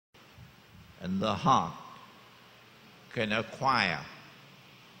and the heart can acquire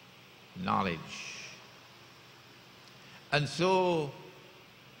knowledge. And so,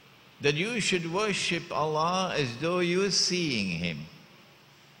 that you should worship Allah as though you're seeing Him.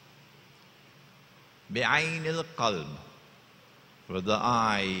 بعين القلب, with the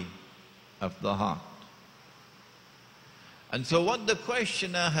eye of the heart. And so what the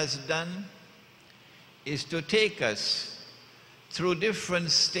questioner has done is to take us through different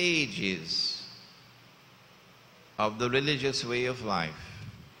stages of the religious way of life.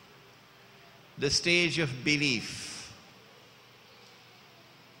 The stage of belief,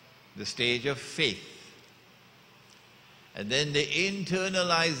 the stage of faith, and then the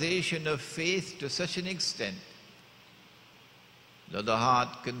internalization of faith to such an extent that the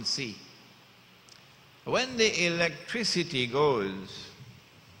heart can see. When the electricity goes,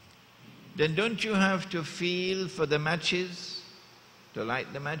 then don't you have to feel for the matches, to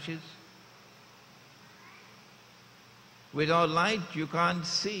light the matches? Without light, you can't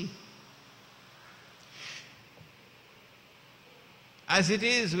see. As it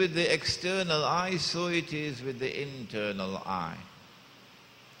is with the external eye, so it is with the internal eye.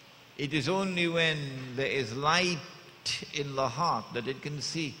 It is only when there is light in the heart that it can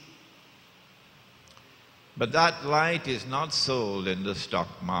see. But that light is not sold in the stock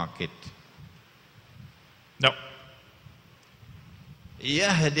market. No.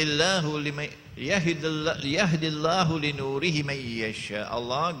 يَهْدِ اللَّهُ لِنُورِهِ مَن يَشَاءُ.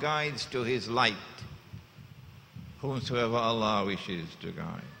 Allah guides to His light whomsoever Allah wishes to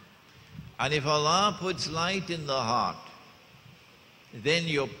guide. And if Allah puts light in the heart, then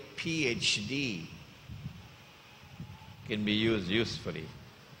your PhD can be used usefully.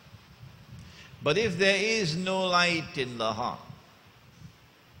 But if there is no light in the heart,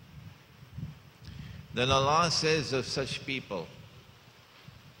 then Allah says of such people,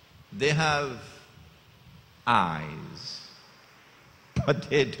 they have eyes, but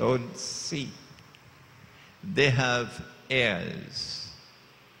they don't see. They have ears,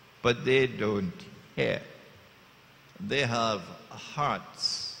 but they don't hear. They have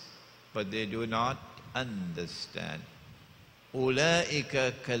hearts, but they do not understand.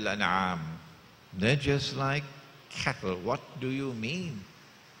 أُولَئِكَ كَالْأَنْعَامِ. They're just like cattle. What do you mean?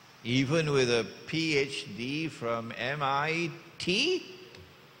 Even with a PhD from MIT?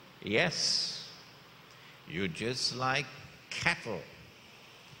 Yes. You're just like cattle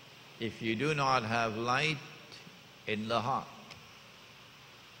if you do not have light in the heart.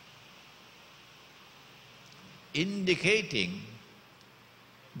 Indicating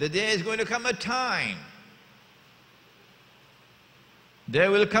that there is going to come a time,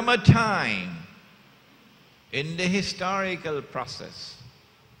 there will come a time in the historical process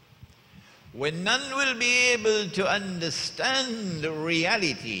when none will be able to understand the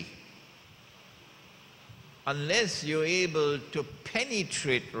reality unless you're able to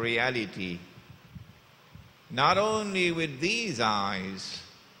penetrate reality not only with these eyes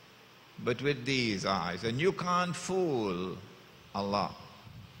but with these eyes. And you can't fool Allah.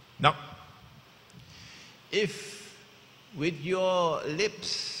 No. If with your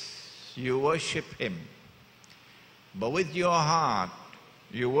lips you worship Him, but with your heart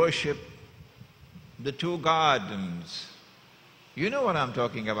you worship the two gardens, you know what I'm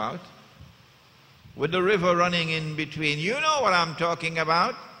talking about? With the river running in between, you know what I'm talking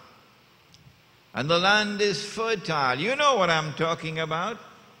about? And the land is fertile, you know what I'm talking about?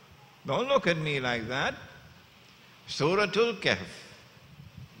 Don't look at me like that. Suratul Kahf,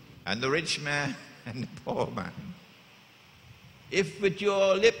 and the rich man and the poor man. If with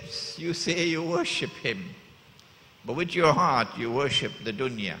your lips you say you worship Him, but with your heart you worship the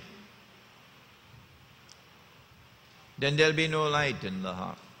dunya, then there'll be no light in the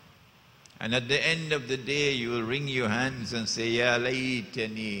heart. And at the end of the day you will wring your hands and say, Ya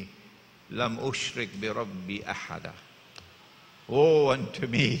laytani lam ushrik bi rabbi ahada. Woe unto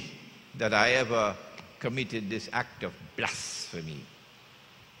me that I ever committed this act of blasphemy,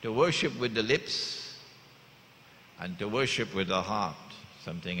 to worship with the lips and to worship with the heart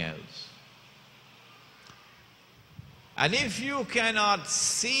something else. And if you cannot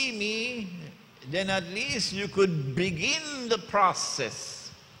see me, then at least you could begin the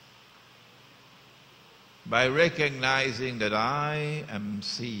process by recognizing that I am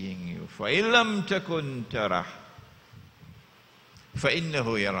seeing you. فَإِن لَمْ تَكُنْ تَرَهُ فَإِنَّهُ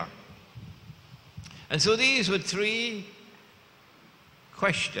يَرَاكَ. And so these were three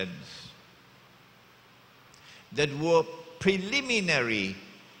questions that were preliminary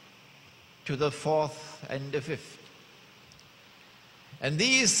to the fourth and the fifth. And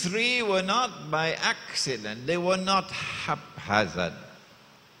these three were not by accident, they were not haphazard.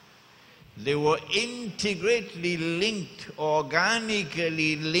 They were intricately linked,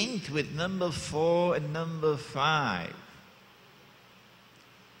 organically linked with number 4 and number 5.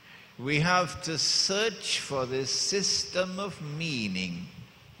 We have to search for this system of meaning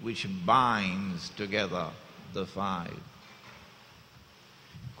which binds together the 5.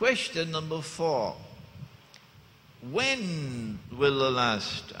 Question number 4. When will the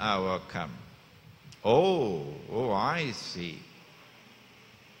last hour come? Oh, I see.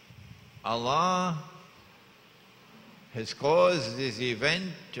 Allah has caused this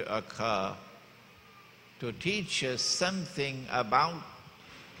event to occur to teach us something about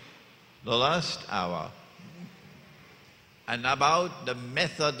the last hour and about the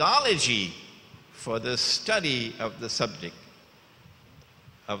methodology for the study of the subject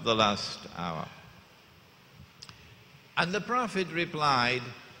of the last hour. And the Prophet replied,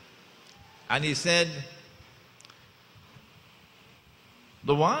 and he said,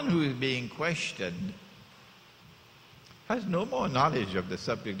 the one who is being questioned has no more knowledge of the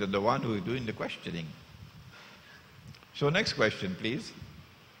subject than the one who is doing the questioning. So next question, please.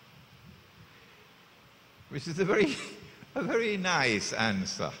 Which is a very nice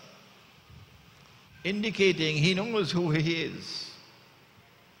answer, indicating he knows who he is.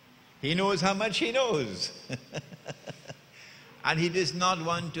 He knows how much he knows. And he does not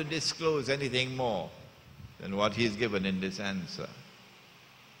want to disclose anything more than what he's given in this answer.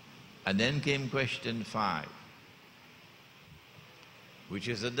 And then came question 5, which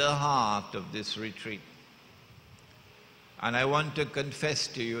is at the heart of this retreat. And I want to confess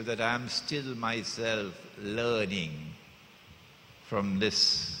to you that I am still myself learning from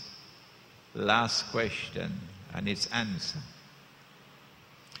this last question and its answer.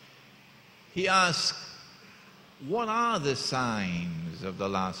 He asked, what are the signs of the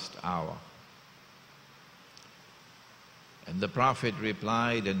last hour? And the Prophet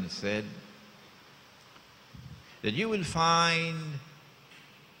replied and said that you will find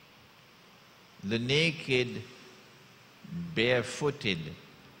the naked, barefooted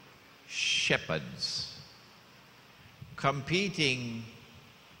shepherds competing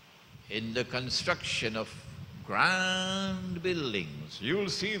in the construction of grand buildings. You'll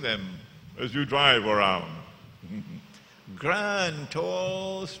see them as you drive around. Grand,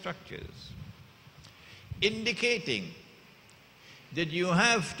 tall structures, indicating that you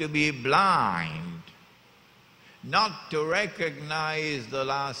have to be blind not to recognize the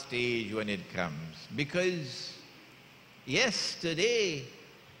last age when it comes. Because yesterday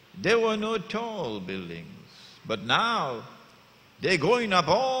there were no tall buildings, but now they're going up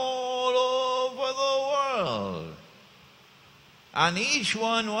all over the world. And each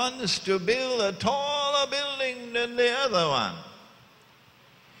one wants to build a taller building than the other one.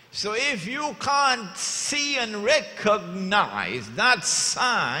 So if you can't see and recognize that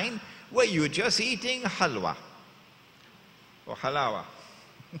sign, well, you're just eating halwa or halawa.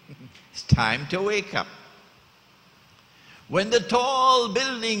 It's time to wake up. When the tall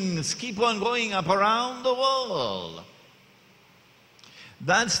buildings keep on going up around the world,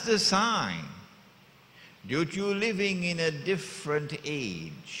 that's the sign that you're living in a different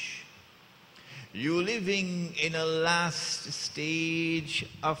age. You're living in a last stage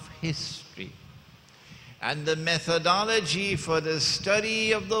of history. And the methodology for the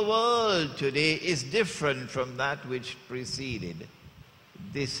study of the world today is different from that which preceded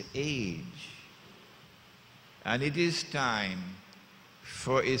this age. And it is time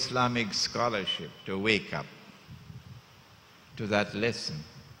for Islamic scholarship to wake up to that lesson.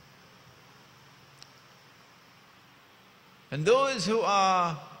 And those who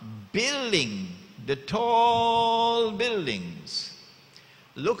are building the tall buildings,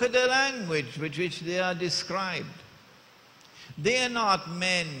 look at the language with which they are described. They are not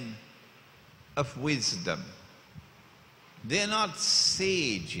men of wisdom. They are not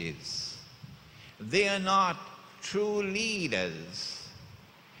sages. They are not true leaders.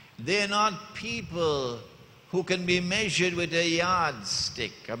 They are not people who can be measured with a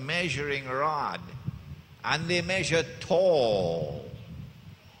yardstick, a measuring rod, and they measure tall.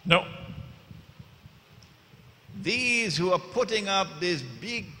 No. These who are putting up these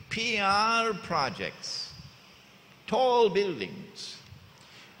big PR projects, tall buildings,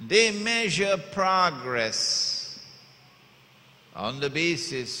 they measure progress on the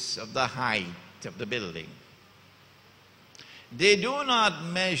basis of the height of the building. They do not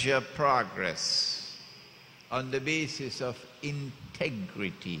measure progress on the basis of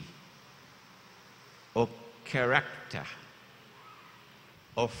integrity or character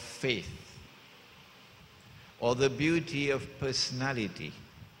or faith or the beauty of personality.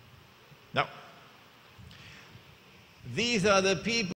 No. These are the people